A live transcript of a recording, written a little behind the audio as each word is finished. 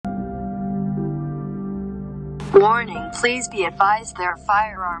Warning, please be advised there are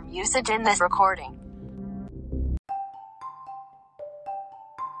firearm usage in this recording.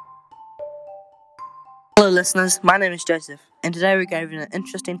 Hello listeners, my name is Joseph, and today we're going over an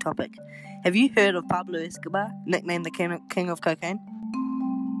interesting topic. Have you heard of Pablo Escobar, nicknamed the King of Cocaine?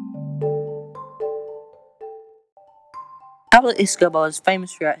 Pablo Escobar is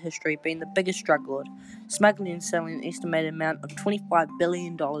famous throughout history, being the biggest drug lord, smuggling and selling an estimated amount of $25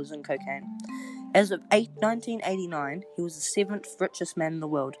 billion in cocaine. As of 1989, he was the 7th richest man in the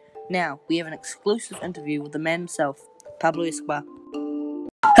world. Now, we have an exclusive interview with the man himself, Pablo Escobar.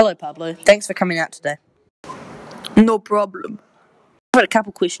 Hello Pablo, thanks for coming out today. No problem. I've got a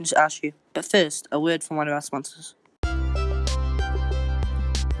couple questions to ask you, but first, a word from one of our sponsors.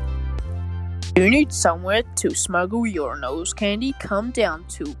 You need somewhere to smuggle your nose candy? Come down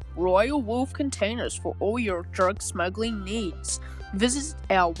to Royal Wolf Containers for all your drug smuggling needs. Visit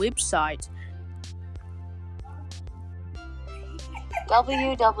our website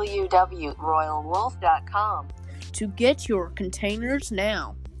www.royalwolf.com to get your containers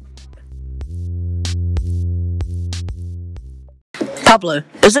now. Pablo,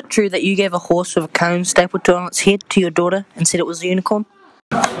 is it true that you gave a horse with a cone stapled on its head to your daughter and said it was a unicorn?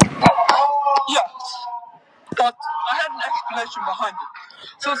 Yes, but I had an explanation behind it.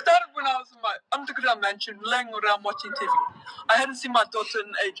 So it started when I was in my underground mansion laying around watching TV. I hadn't seen my daughter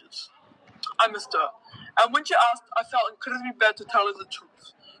in ages. I missed her. And when she asked, I felt incredibly bad to tell her the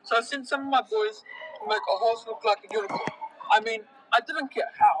truth. So I sent some of my boys to make a horse look like a unicorn. I mean, I didn't care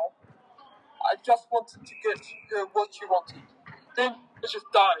how. I just wanted to get her what she wanted. Then it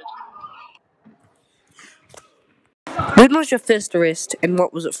just died. When was your first arrest and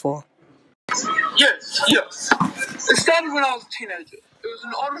what was it for? Yes. It started when I was a teenager. It was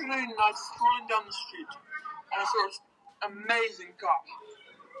an ordinary night strolling down the street, and I saw this amazing car.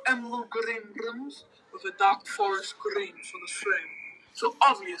 Emerald green rims with a dark forest green for the frame. So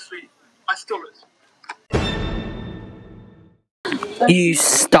obviously, I stole it. You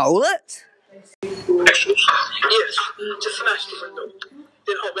stole it? Actually, yes. Just smashed the window.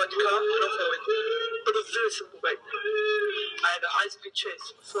 Then hot-wired the car and off I went. But it was very simple, babe. I had a high-speed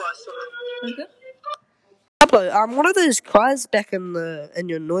chase before I saw it. Okay. Pablo, what are those cries back in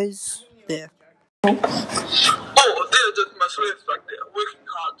your noise there? Oh, they're just my slaves back there, working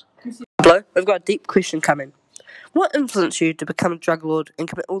hard. Pablo, we've got a deep question coming. What influenced you to become a drug lord and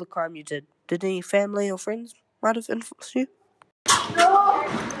commit all the crime you did? Did any family or friends might have influenced you? Well, I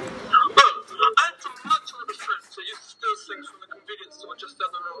had some much older friends who used to steal things from the convenience store just down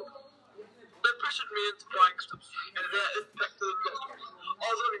the road. They pressured me into buying stuff, and their impact a lot. I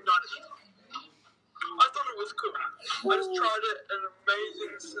was only 9 at the time. I thought it was cool. I just tried it, an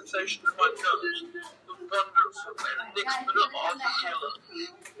amazing sensation in my nose was wonderful, and the next minute I was a dealer,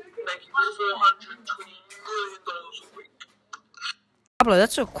 making $420 million a week. Pablo,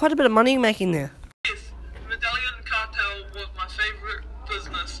 that's quite a bit of money you're making there. Yes, Medallion Cartel was my favorite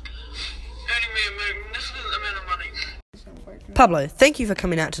business, earning me a magnificent amount of money. Pablo, thank you for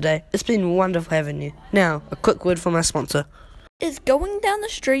coming out today. It's been wonderful having you. Now, a quick word from our sponsor. Is going down the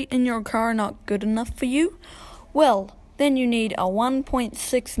street in your car not good enough for you? Well, then you need a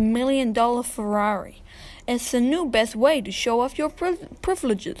 $1.6 million Ferrari. It's the new best way to show off your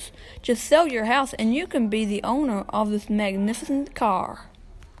privileges. Just sell your house and you can be the owner of this magnificent car.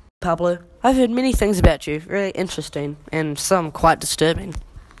 Pablo, I've heard many things about you, really interesting, and some quite disturbing. Say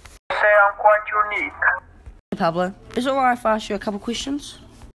I'm quite unique. Pablo, is it alright if I ask you a couple questions?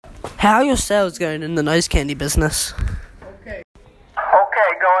 How are your sales going in the nose candy business?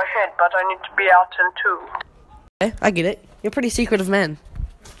 Okay, go ahead, but I need to be out in 2. Okay, I get it. You're a pretty secretive man.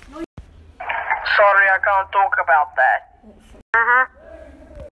 Sorry, I can't talk about that.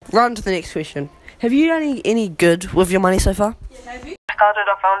 Right on to the next question. Have you done any good with your money so far? Started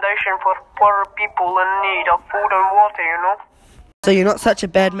a foundation for poor people in need of food and water, you know? So you're not such a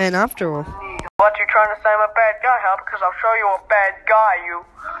bad man after all. What, you trying to say I'm a bad guy, huh? Because I'll show you a bad guy, you.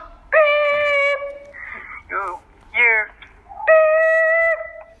 Beep! You. Beep!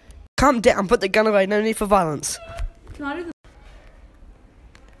 Calm down, put the gun away, no need for violence. I love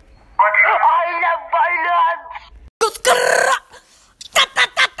violence!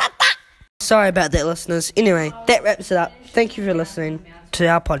 Sorry about that, listeners. Anyway, that wraps it up. Thank you for listening to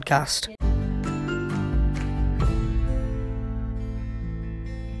our podcast.